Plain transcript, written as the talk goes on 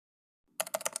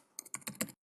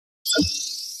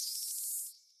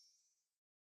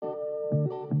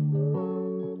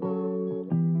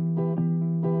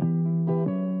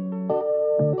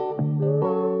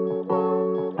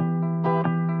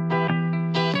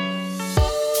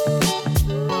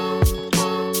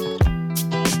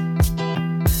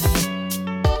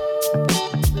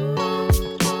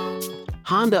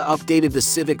Honda updated the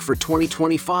Civic for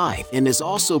 2025 and is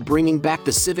also bringing back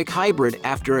the Civic Hybrid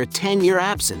after a 10-year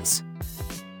absence.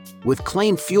 With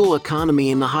claimed fuel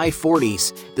economy in the high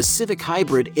 40s, the Civic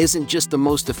Hybrid isn't just the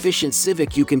most efficient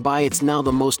Civic you can buy, it's now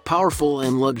the most powerful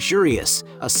and luxurious,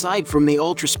 aside from the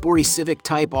ultra-sporty Civic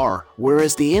Type R.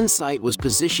 Whereas the Insight was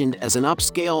positioned as an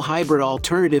upscale hybrid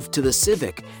alternative to the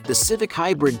Civic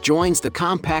Hybrid joins the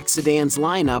compact sedans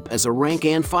lineup as a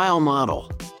rank-and-file model.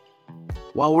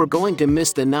 While we're going to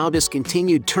miss the now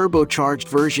discontinued turbocharged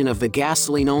version of the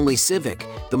gasoline-only Civic,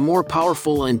 the more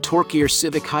powerful and torquier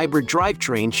Civic Hybrid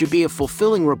drivetrain should be a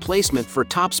fulfilling replacement for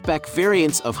top-spec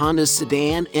variants of Honda's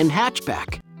sedan and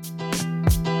hatchback.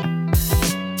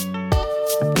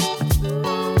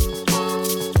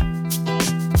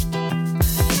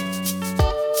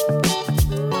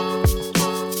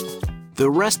 The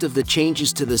rest of the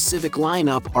changes to the Civic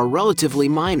lineup are relatively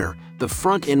minor. The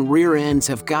front and rear ends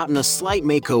have gotten a slight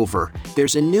makeover,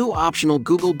 there's a new optional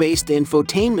Google-based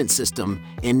infotainment system,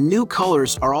 and new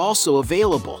colors are also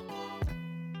available.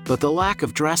 But the lack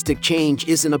of drastic change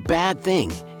isn't a bad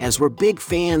thing, as we're big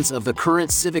fans of the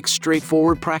current Civic's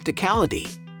straightforward practicality.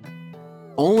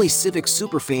 Only Civic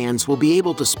superfans will be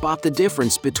able to spot the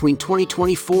difference between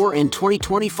 2024 and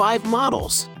 2025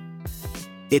 models.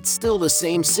 It's still the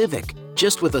same Civic,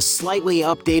 just with a slightly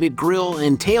updated grille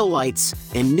and taillights,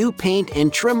 and new paint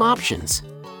and trim options.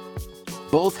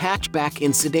 Both hatchback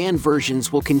and sedan versions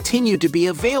will continue to be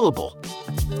available.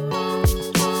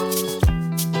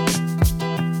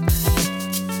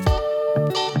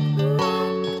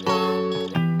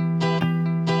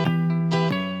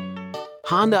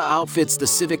 Honda outfits the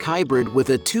Civic Hybrid with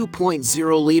a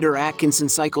 2.0-liter Atkinson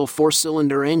cycle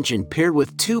 4-cylinder engine paired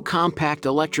with two compact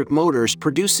electric motors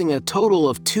producing a total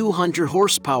of 200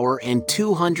 horsepower and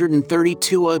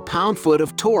 232 pound-foot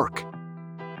of torque.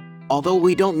 Although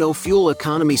we don't know fuel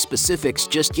economy specifics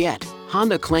just yet,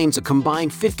 Honda claims a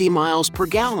combined 50 miles per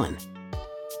gallon.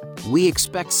 We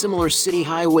expect similar city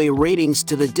highway ratings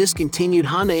to the discontinued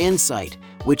Honda Insight,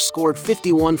 which scored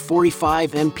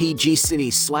 5145 mpg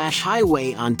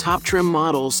city/highway on top trim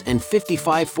models and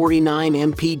 5549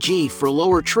 mpg for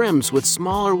lower trims with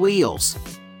smaller wheels.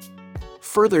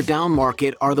 Further down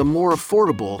market are the more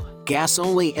affordable,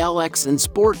 gas-only LX and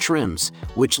Sport trims,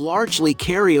 which largely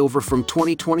carry over from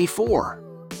 2024.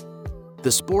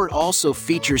 The Sport also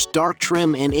features dark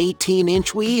trim and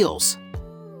 18-inch wheels.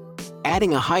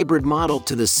 Adding a hybrid model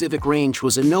to the Civic range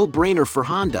was a no-brainer for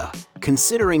Honda,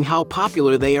 considering how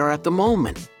popular they are at the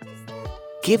moment.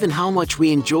 Given how much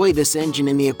we enjoy this engine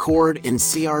in the Accord and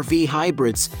CR-V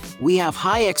hybrids, we have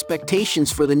high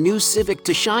expectations for the new Civic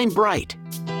to shine bright.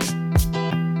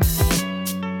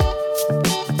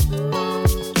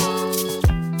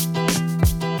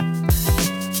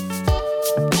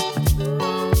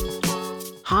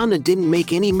 Honda didn't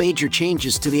make any major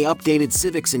changes to the updated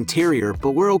Civic's interior,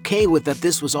 but we're okay with that.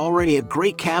 This was already a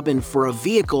great cabin for a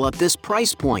vehicle at this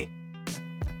price point.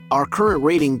 Our current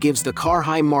rating gives the car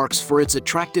high marks for its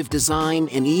attractive design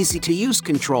and easy-to-use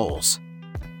controls.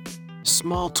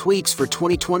 Small tweaks for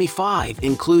 2025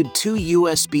 include two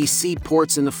USB-C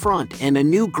ports in the front and a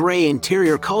new gray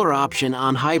interior color option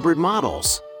on hybrid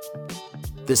models.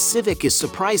 The Civic is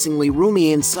surprisingly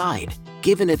roomy inside,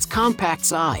 given its compact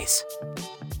size.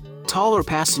 Taller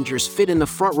passengers fit in the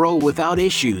front row without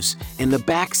issues, and the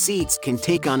back seats can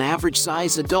take on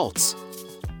average-size adults.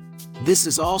 This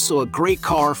is also a great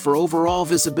car for overall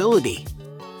visibility.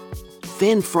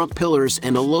 Thin front pillars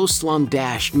and a low-slung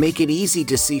dash make it easy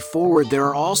to see forward. There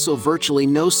are also virtually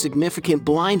no significant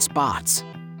blind spots.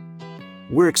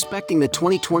 We're expecting the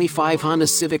 2025 Honda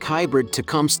Civic Hybrid to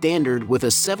come standard with a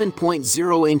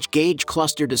 7.0-inch gauge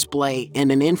cluster display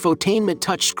and an infotainment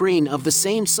touchscreen of the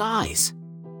same size.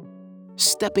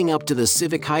 Stepping up to the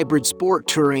Civic Hybrid Sport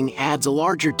Touring adds a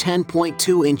larger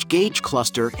 10.2-inch gauge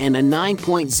cluster and a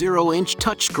 9.0-inch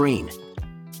touchscreen.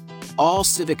 All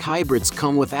Civic Hybrids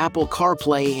come with Apple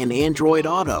CarPlay and Android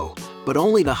Auto, but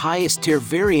only the highest-tier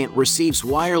variant receives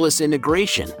wireless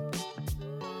integration.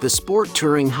 The Sport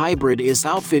Touring Hybrid is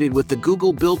outfitted with the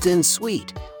Google built-in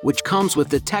suite, which comes with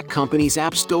the tech company's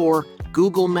App Store,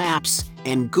 Google Maps,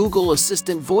 and Google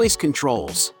Assistant voice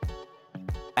controls.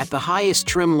 At the highest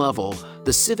trim level,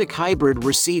 the Civic Hybrid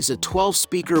receives a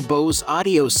 12-speaker Bose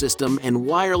audio system and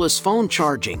wireless phone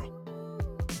charging.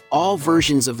 All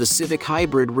versions of the Civic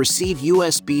Hybrid receive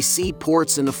USB-C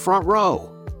ports in the front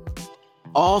row.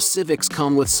 All Civics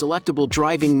come with selectable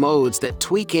driving modes that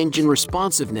tweak engine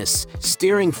responsiveness,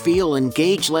 steering feel and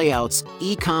gauge layouts,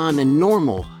 Econ and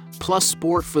Normal, plus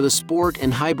Sport for the Sport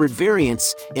and Hybrid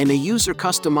variants, and a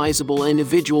user-customizable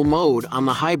individual mode on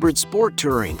the Hybrid Sport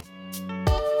Touring.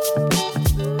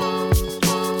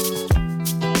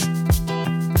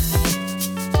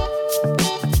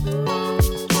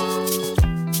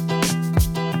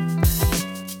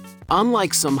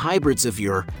 Unlike some hybrids of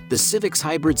yore, the Civic's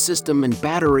hybrid system and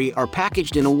battery are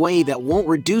packaged in a way that won't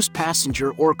reduce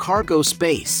passenger or cargo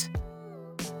space.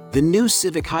 The new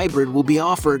Civic Hybrid will be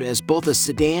offered as both a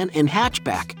sedan and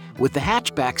hatchback, with the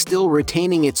hatchback still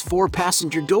retaining its 4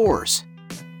 passenger doors.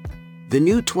 The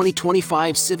new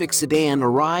 2025 Civic sedan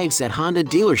arrives at Honda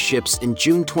dealerships in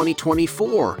June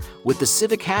 2024, with the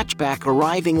Civic hatchback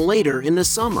arriving later in the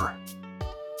summer.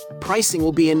 Pricing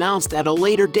will be announced at a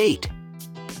later date.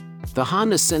 The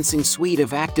Honda Sensing suite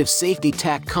of active safety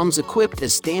tech comes equipped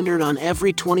as standard on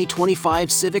every 2025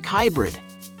 Civic Hybrid.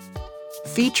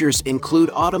 Features include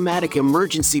automatic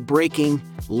emergency braking,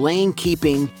 lane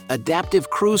keeping, adaptive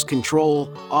cruise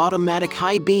control, automatic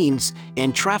high beams,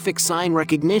 and traffic sign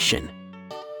recognition.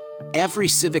 Every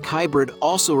Civic Hybrid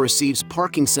also receives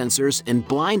parking sensors and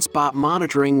blind spot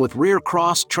monitoring with rear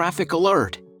cross traffic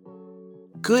alert.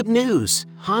 Good news!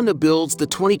 Honda builds the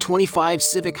 2025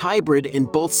 Civic Hybrid in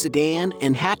both sedan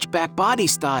and hatchback body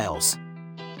styles.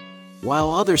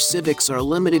 While other Civics are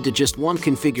limited to just one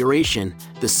configuration,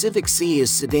 the Civic C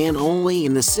is sedan only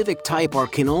and the Civic Type R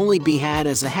can only be had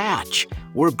as a hatch.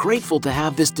 We're grateful to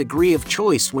have this degree of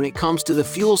choice when it comes to the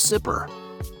fuel sipper.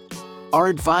 Our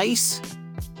advice?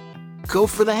 Go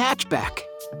for the hatchback.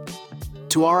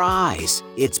 To our eyes,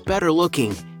 it's better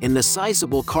looking, and the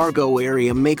sizable cargo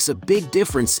area makes a big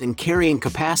difference in carrying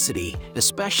capacity,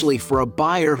 especially for a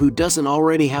buyer who doesn't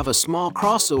already have a small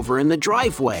crossover in the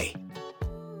driveway.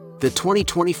 The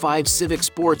 2025 Civic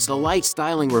sports a light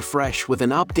styling refresh with an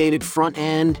updated front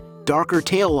end, darker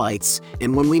taillights,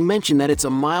 and when we mention that it's a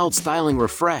mild styling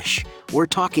refresh, we're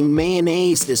talking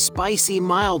mayonnaise is spicy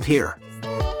mild here.